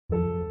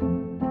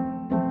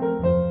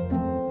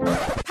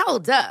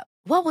Hold up.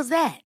 What was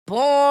that?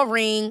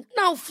 Boring.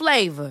 No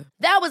flavor.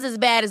 That was as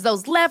bad as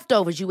those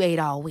leftovers you ate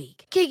all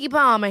week. Keke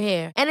Palmer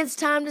here. And it's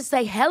time to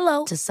say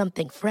hello to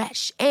something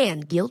fresh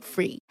and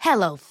guilt-free.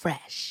 Hello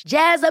Fresh.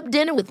 Jazz up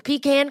dinner with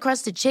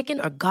pecan-crusted chicken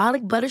or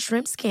garlic butter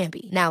shrimp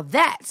scampi. Now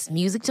that's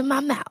music to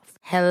my mouth.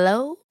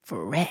 Hello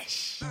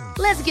Fresh.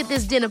 Let's get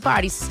this dinner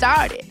party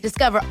started.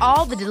 Discover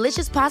all the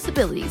delicious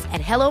possibilities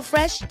at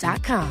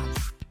hellofresh.com.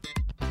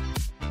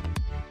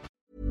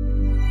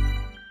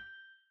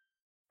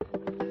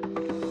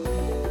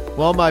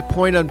 Well, my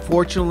point,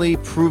 unfortunately,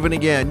 proven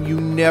again. You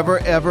never,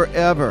 ever,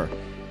 ever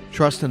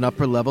trust an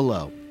upper level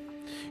low.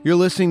 You're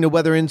listening to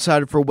Weather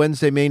Insider for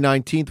Wednesday, May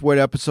 19th. We're at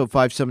episode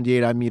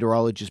 578. I'm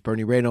meteorologist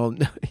Bernie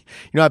Rayno.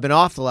 I've been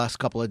off the last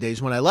couple of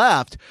days. When I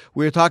left,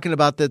 we were talking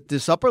about that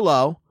this upper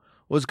low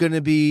was going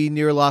to be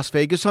near Las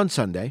Vegas on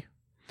Sunday,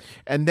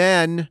 and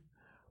then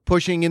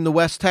pushing into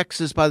West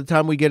Texas by the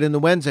time we get into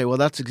Wednesday. Well,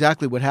 that's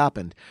exactly what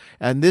happened.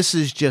 And this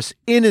is just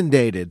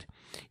inundated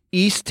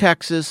East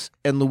Texas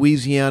and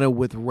Louisiana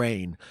with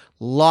rain.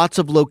 Lots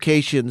of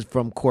locations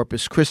from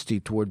Corpus Christi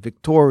toward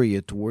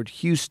Victoria, toward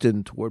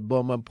Houston, toward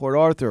Beaumont, Port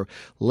Arthur.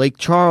 Lake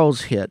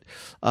Charles hit.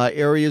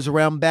 Areas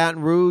around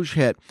Baton Rouge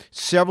hit.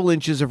 Several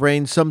inches of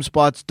rain, some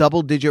spots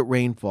double-digit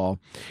rainfall.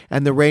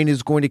 And the rain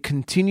is going to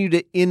continue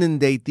to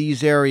inundate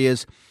these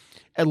areas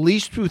at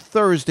least through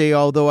Thursday,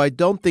 although I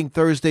don't think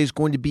Thursday is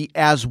going to be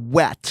as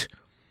wet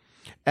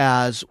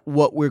as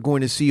what we're going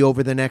to see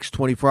over the next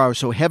 24 hours.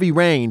 So heavy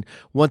rain,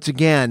 once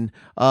again,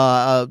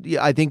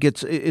 I think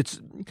it's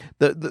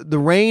the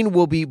rain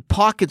will be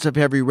pockets of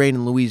heavy rain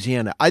in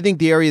Louisiana. I think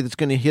the area that's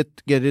going to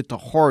get hit the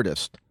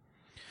hardest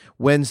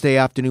Wednesday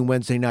afternoon,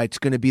 Wednesday night is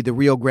going to be the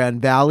Rio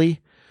Grande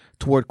Valley,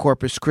 toward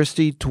Corpus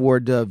Christi,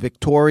 toward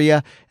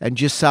Victoria, and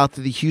just south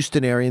of the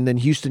Houston area. And then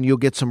Houston, you'll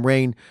get some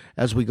rain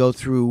as we go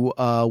through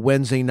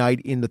Wednesday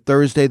night into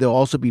Thursday. There'll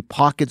also be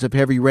pockets of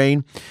heavy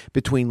rain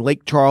between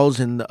Lake Charles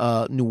and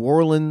New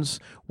Orleans,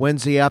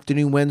 Wednesday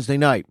afternoon, Wednesday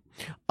night.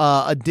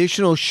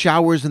 Additional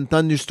showers and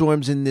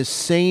thunderstorms in this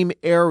same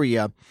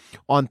area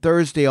on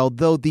Thursday,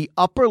 although the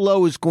upper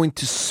low is going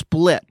to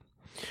split,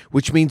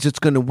 which means it's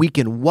going to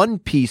weaken. One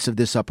piece of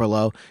this upper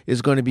low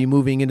is going to be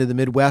moving into the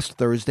Midwest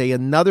Thursday.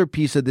 Another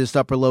piece of this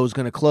upper low is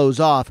going to close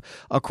off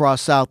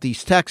across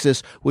southeast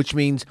Texas, which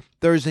means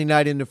Thursday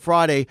night into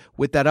Friday,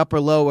 with that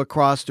upper low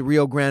across the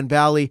Rio Grande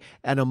Valley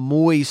and a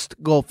moist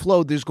Gulf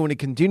flow, there's going to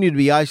continue to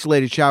be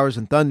isolated showers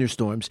and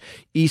thunderstorms.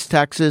 East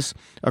Texas,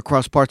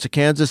 across parts of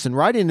Kansas, and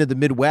right into the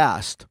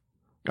Midwest.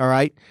 All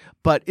right?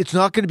 But it's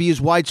not going to be as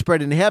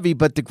widespread and heavy,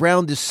 but the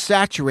ground is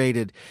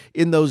saturated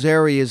in those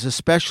areas,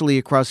 especially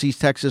across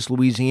East Texas,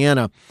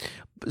 Louisiana.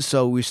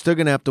 So we're still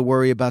going to have to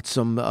worry about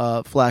some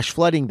flash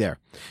flooding there.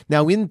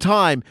 Now, in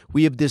time,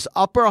 we have this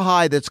upper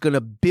high that's going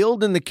to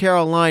build in the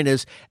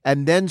Carolinas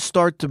and then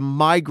start to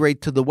migrate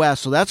to the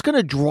west. So that's going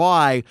to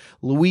dry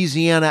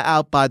Louisiana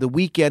out by the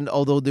weekend,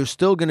 although there's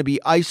still going to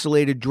be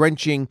isolated,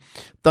 drenching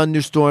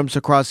thunderstorms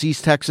across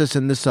East Texas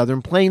and the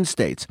southern plain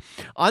states.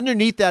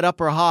 Underneath that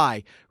upper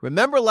high,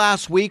 remember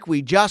last week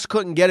we just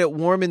couldn't get it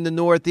warm in the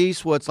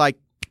Northeast? Well, it's like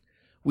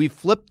we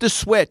flipped the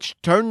switch,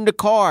 turned the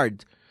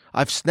card.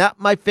 I've snapped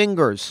my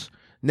fingers.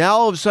 Now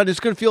all of a sudden it's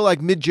going to feel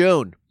like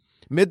mid-June,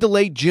 mid to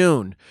late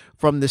June,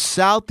 from the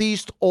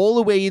southeast all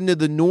the way into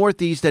the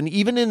northeast and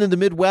even into the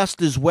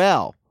Midwest as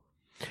well.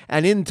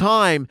 And in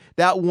time,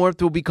 that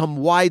warmth will become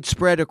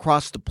widespread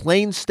across the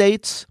plain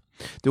states.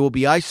 There will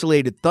be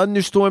isolated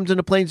thunderstorms in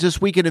the plains this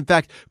weekend. In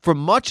fact, for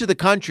much of the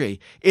country,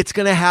 it's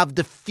going to have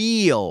the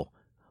feel,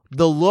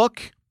 the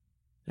look,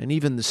 and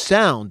even the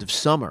sound of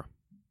summer.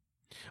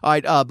 All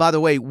right, by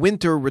the way,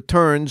 winter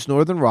returns,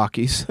 Northern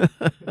Rockies.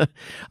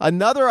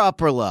 Another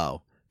upper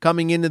low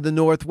coming into the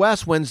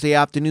northwest Wednesday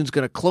afternoon is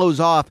going to close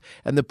off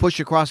and the push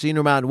across the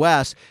Intermountain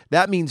West.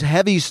 That means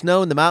heavy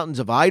snow in the mountains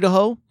of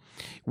Idaho,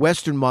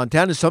 western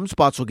Montana. Some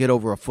spots will get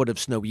over a foot of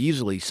snow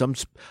easily. Some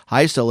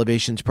highest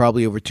elevations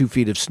probably over 2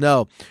 feet of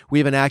snow. We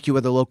have an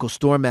AccuWeather local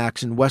storm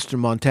max in western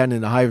Montana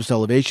in the highest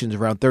elevations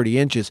around 30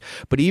 inches.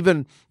 But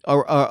even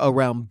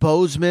around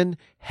Bozeman,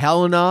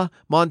 Helena,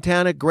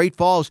 Montana, Great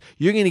Falls,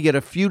 you're going to get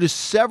a few to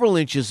several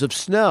inches of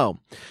snow.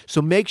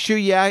 So make sure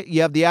you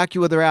have the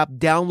AccuWeather app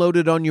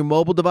downloaded on your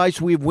mobile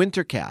device. We have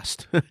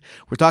Wintercast.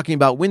 We're talking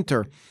about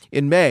winter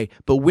in May,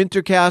 but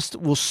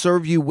Wintercast will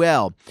serve you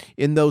well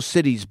in those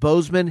cities,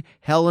 Bozeman,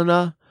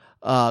 Helena,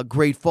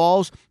 Great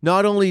Falls.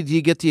 Not only do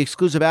you get the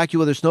exclusive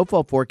AccuWeather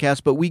snowfall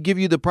forecast, but we give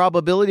you the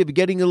probability of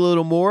getting a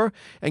little more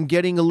and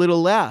getting a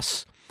little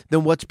less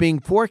than what's being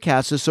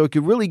forecasted, so it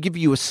can really give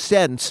you a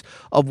sense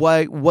of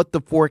what the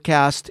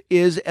forecast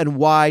is and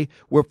why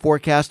we're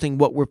forecasting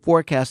what we're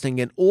forecasting.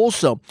 And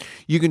also,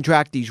 you can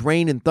track these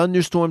rain and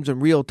thunderstorms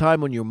in real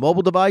time on your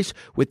mobile device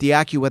with the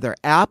AccuWeather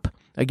app.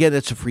 Again,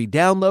 it's a free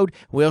download.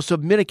 We also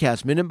have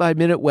Minicast,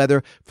 minute-by-minute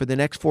weather for the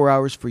next 4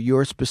 hours for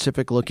your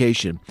specific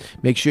location.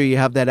 Make sure you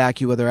have that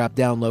AccuWeather app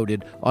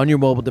downloaded on your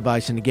mobile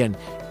device. And again,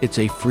 it's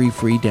a free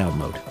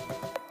download.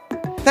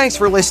 Thanks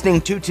for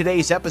listening to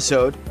today's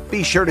episode.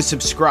 Be sure to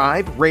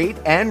subscribe, rate,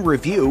 and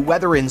review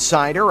Weather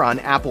Insider on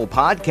Apple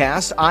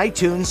Podcasts,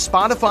 iTunes,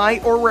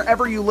 Spotify, or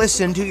wherever you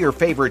listen to your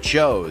favorite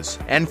shows.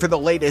 And for the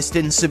latest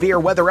in severe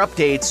weather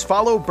updates,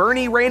 follow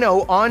Bernie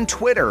Rayno on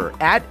Twitter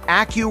at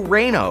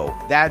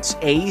AccuRayno. That's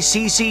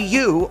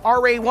ACCURAYNO.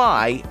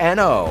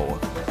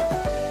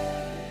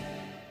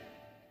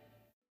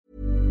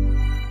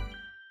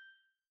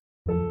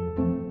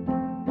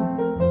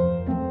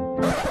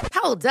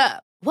 Hold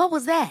up. What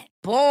was that?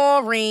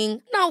 Boring.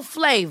 No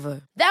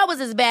flavor. That was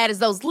as bad as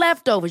those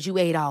leftovers you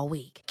ate all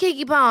week.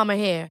 Keke Palmer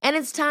here, and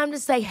it's time to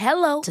say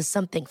hello to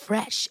something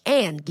fresh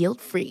and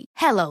guilt-free.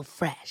 Hello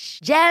Fresh.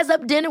 Jazz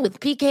up dinner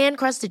with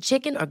pecan-crusted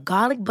chicken or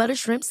garlic butter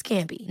shrimp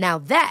scampi. Now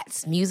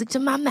that's music to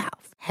my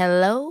mouth.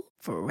 Hello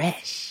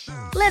Fresh.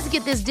 Let's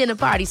get this dinner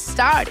party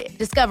started.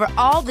 Discover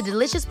all the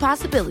delicious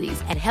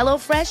possibilities at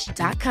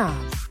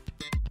HelloFresh.com.